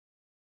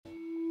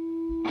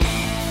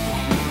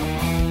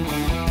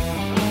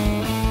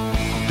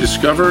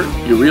Discover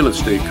your real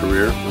estate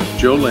career with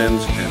Joe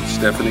Lenz and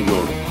Stephanie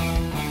Gordon.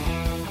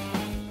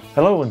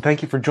 Hello, and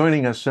thank you for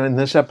joining us in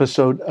this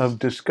episode of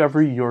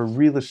Discover Your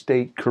Real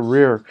Estate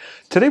Career.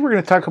 Today we're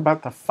going to talk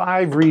about the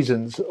 5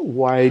 reasons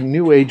why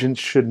new agents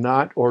should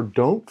not or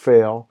don't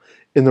fail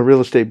in the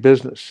real estate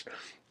business.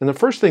 And the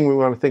first thing we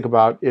want to think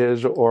about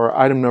is, or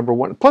item number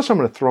 1, plus I'm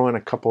going to throw in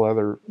a couple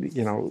other,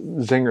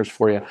 zingers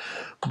for you.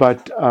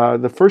 But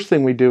the first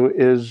thing we do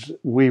is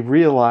we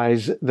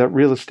realize that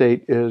real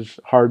estate is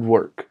hard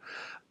work.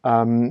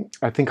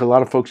 I think a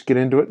lot of folks get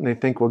into it and they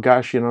think, well,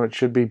 gosh, it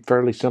should be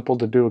fairly simple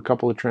to do a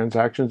couple of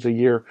transactions a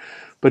year.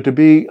 But to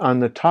be on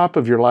the top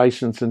of your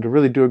license and to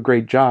really do a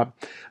great job,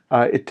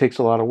 it takes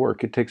a lot of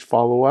work. It takes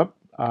follow-up.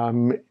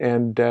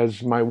 And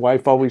as my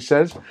wife always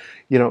says,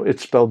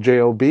 it's spelled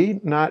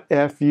J-O-B, not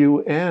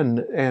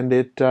F-U-N. And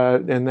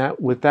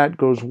with that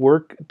goes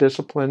work,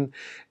 discipline,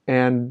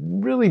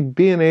 and really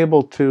being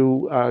able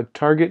to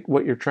target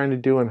what you're trying to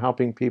do and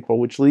helping people,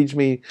 which leads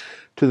me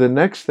to the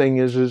next thing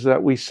is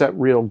that we set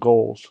real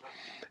goals.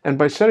 And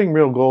by setting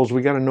real goals,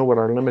 we got to know what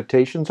our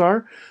limitations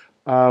are.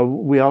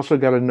 We also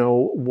got to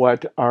know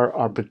what our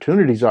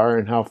opportunities are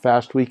and how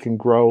fast we can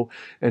grow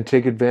and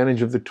take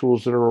advantage of the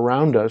tools that are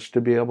around us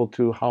to be able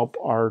to help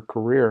our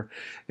career.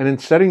 And in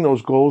setting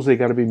those goals, they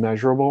got to be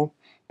measurable.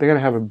 They got to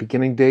have a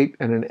beginning date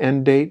and an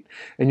end date.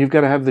 And you've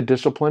got to have the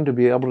discipline to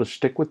be able to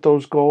stick with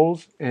those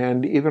goals.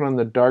 And even on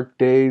the dark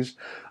days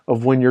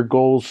of when your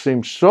goals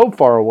seem so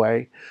far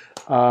away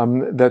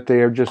that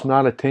they are just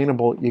not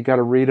attainable, you got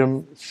to read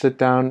them, sit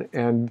down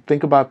and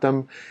think about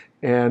them,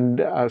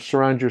 and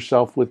surround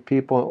yourself with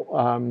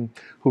people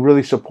who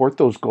really support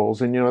those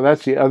goals. And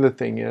that's the other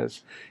thing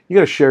is you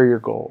got to share your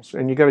goals,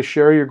 and you got to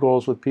share your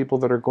goals with people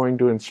that are going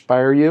to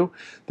inspire you,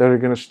 that are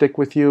going to stick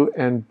with you,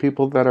 and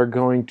people that are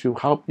going to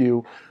help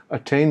you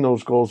attain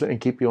those goals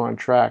and keep you on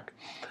track.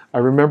 I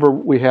remember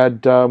we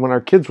had, when our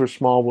kids were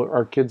small,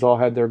 our kids all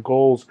had their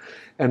goals,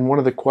 and one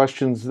of the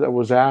questions that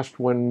was asked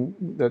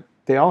that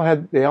they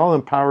all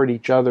empowered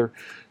each other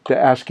to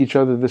ask each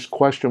other this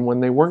question when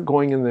they weren't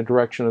going in the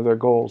direction of their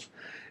goals.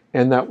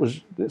 And that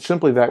was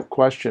simply that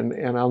question.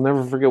 And I'll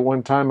never forget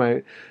one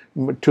time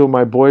 2 of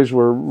my boys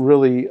were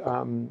really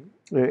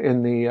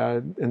in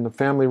the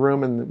family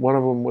room, and one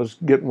of them was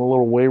getting a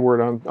little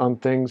wayward on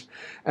things.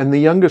 And the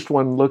youngest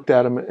one looked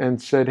at him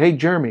and said, "Hey,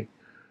 Jeremy,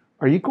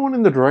 are you going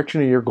in the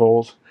direction of your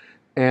goals?"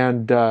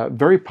 And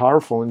very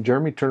powerful. And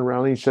Jeremy turned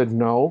around and he said,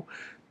 "No."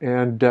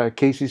 And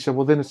Casey said,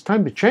 "Well, then it's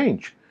time to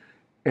change."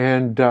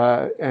 And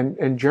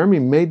Jeremy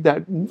made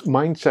that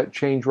mindset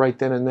change right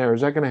then and there.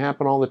 Is that going to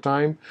happen all the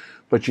time?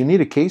 But you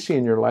need a Casey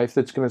in your life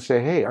that's going to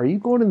say, "Hey, are you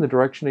going in the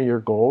direction of your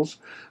goals?"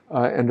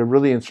 And to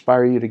really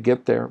inspire you to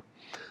get there.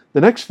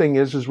 The next thing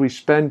is we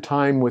spend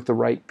time with the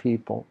right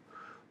people.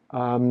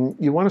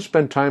 You want to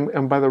spend time,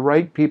 and by the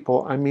right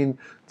people, I mean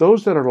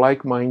those that are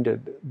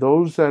like-minded,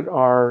 those that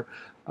are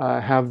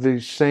have the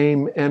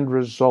same end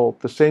result,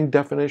 the same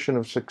definition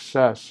of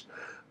success,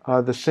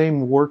 the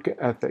same work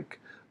ethic.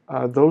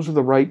 Those are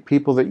the right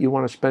people that you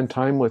want to spend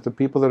time with, the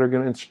people that are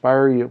going to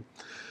inspire you.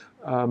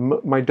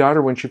 My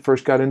daughter, when she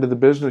first got into the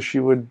business, she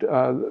would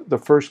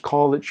the first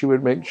call that she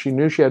would make, she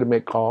knew she had to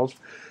make calls.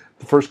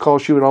 The first call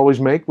she would always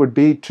make would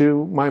be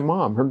to my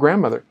mom, her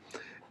grandmother.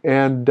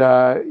 And,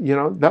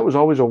 that was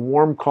always a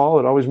warm call.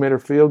 It always made her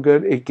feel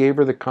good. It gave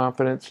her the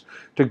confidence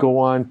to go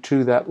on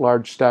to that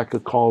large stack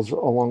of calls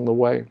along the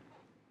way.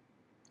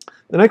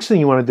 The next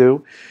thing you want to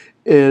do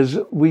is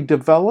we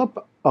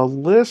develop a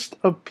list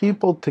of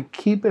people to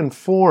keep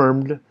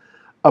informed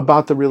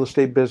about the real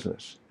estate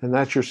business. And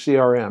that's your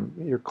CRM,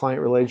 your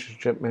client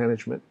relationship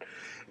management.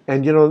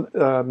 And,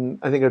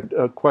 I think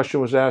a question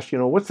was asked,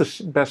 what's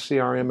the best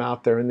CRM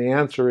out there? And the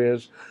answer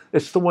is,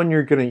 it's the one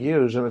you're going to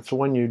use, and it's the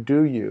one you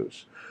do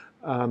use.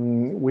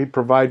 We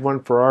provide one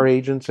for our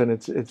agents, and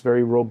it's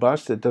very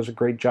robust. It does a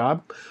great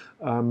job.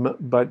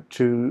 But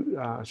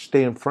to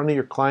stay in front of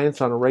your clients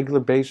on a regular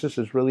basis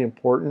is really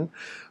important.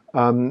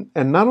 And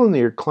not only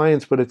your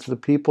clients, but it's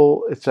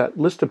that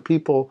list of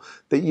people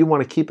that you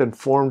want to keep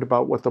informed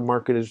about what the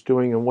market is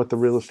doing and what the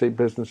real estate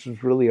business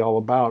is really all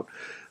about.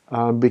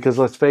 Because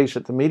let's face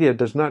it, the media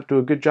does not do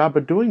a good job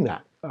of doing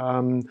that.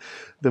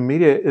 The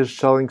media is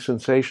selling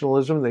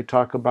sensationalism. They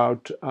talk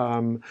about,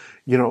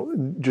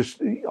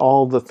 just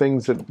all the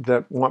things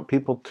that want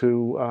people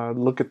to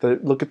look at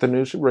the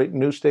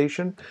news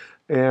station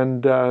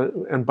and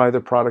buy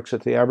the products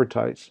that they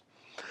advertise.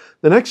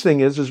 The next thing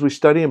is we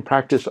study and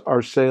practice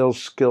our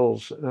sales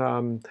skills.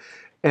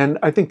 And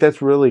I think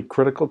that's really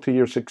critical to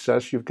your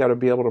success. You've got to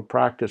be able to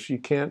practice. You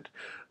can't,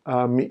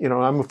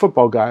 I'm a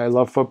football guy. I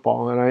love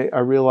football. And I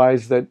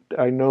realize that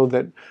I know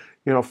that,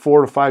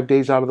 4 to 5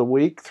 days out of the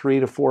week,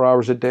 3 to 4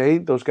 hours a day,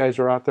 those guys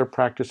are out there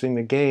practicing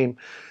the game.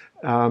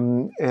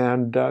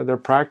 And they're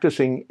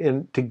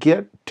practicing to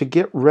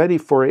get ready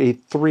for a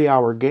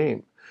 3-hour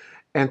game.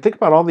 And think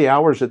about all the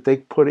hours that they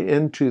put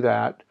into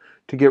that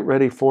to get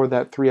ready for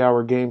that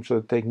 3-hour game so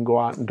that they can go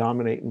out and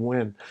dominate and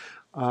win.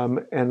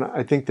 And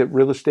I think that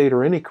real estate,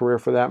 or any career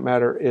for that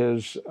matter,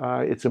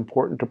 it's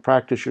important to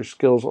practice your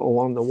skills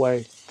along the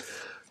way.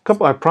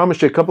 I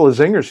promised you a couple of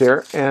zingers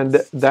here,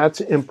 and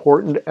that's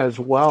important as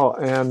well.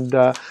 And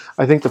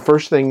I think the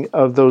first thing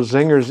of those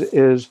zingers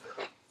is,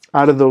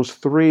 out of those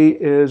three,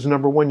 is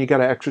number one, you got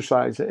to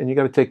exercise and you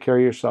got to take care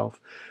of yourself.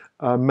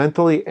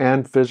 Mentally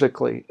and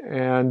physically,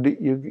 and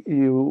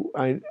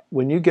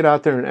when you get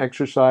out there and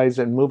exercise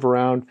and move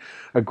around,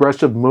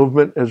 aggressive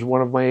movement, as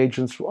one of my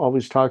agents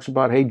always talks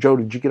about. Hey, Joe,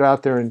 did you get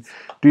out there and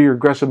do your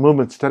aggressive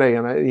movements today?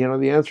 And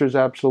the answer is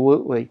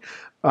absolutely.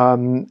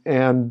 And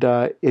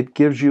it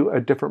gives you a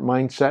different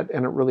mindset,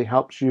 and it really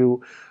helps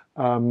you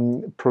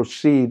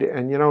proceed.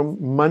 And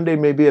Monday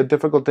may be a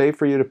difficult day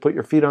for you to put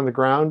your feet on the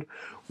ground.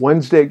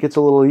 Wednesday it gets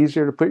a little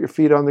easier to put your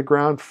feet on the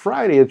ground.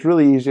 Friday it's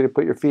really easy to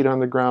put your feet on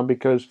the ground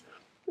because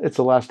it's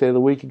the last day of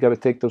the week. You've got to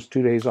take those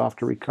 2 days off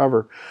to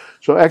recover.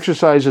 So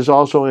exercise is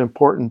also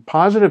important.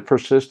 Positive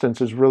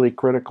persistence is really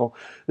critical,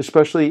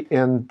 especially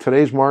in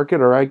today's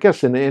market, or I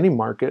guess in any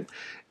market.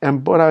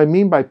 And what I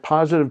mean by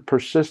positive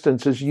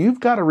persistence is you've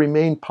got to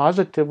remain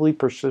positively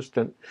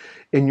persistent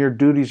in your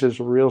duties as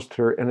a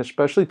realtor, and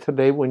especially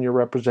today when you're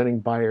representing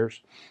buyers.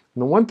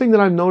 And the one thing that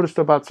I've noticed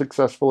about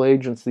successful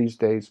agents these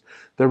days,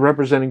 they're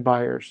representing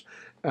buyers.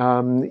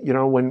 And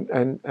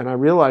I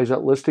realize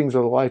that listings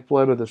are the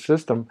lifeblood of the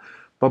system.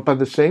 But by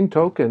the same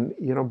token,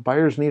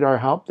 buyers need our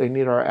help. They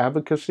need our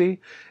advocacy.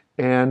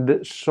 And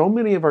so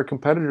many of our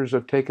competitors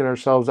have taken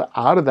ourselves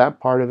out of that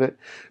part of it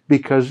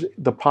because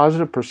the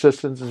positive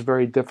persistence is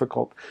very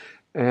difficult.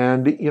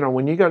 And,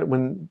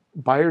 when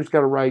buyers got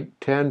to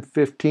write 10,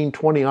 15,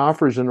 20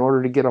 offers in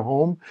order to get a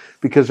home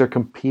because they're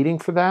competing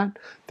for that,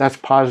 that's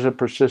positive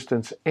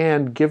persistence,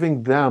 and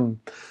giving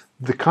them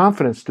the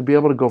confidence to be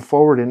able to go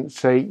forward and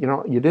say,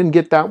 you didn't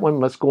get that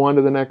one, let's go on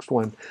to the next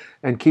one,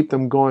 and keep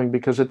them going.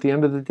 Because at the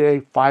end of the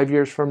day, 5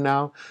 years from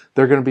now,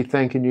 they're going to be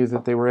thanking you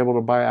that they were able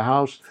to buy a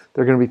house.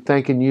 They're going to be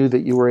thanking you that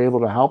you were able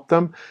to help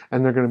them,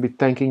 and they're going to be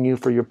thanking you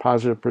for your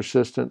positive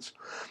persistence.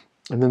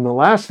 And then the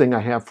last thing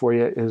I have for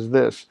you is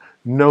this: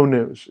 no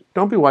news.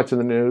 Don't be watching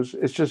the news.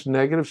 It's just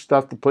negative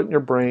stuff to put in your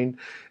brain.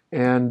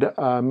 And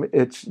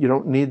you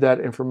don't need that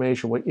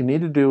information. What you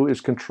need to do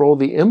is control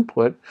the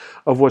input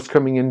of what's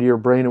coming into your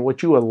brain and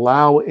what you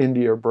allow into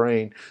your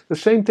brain. The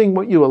same thing,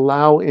 what you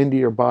allow into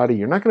your body.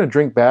 You're not going to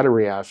drink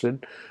battery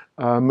acid.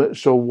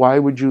 So why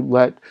would you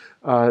let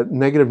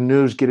negative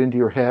news get into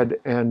your head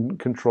and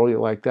control you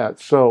like that?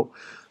 So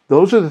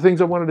those are the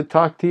things I wanted to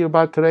talk to you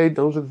about today.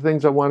 Those are the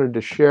things I wanted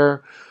to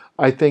share.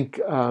 I think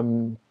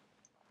I'm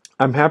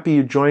happy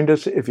you joined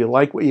us. If you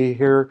like what you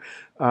hear,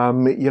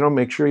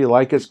 make sure you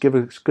like us, give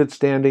us good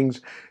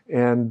standings,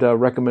 and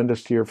recommend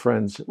us to your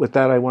friends. With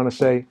that, I want to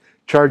say,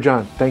 charge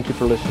on. Thank you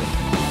for listening.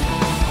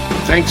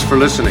 Thanks for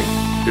listening.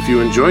 If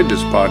you enjoyed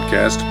this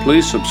podcast,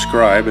 please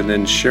subscribe and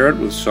then share it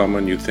with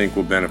someone you think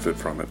will benefit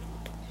from it.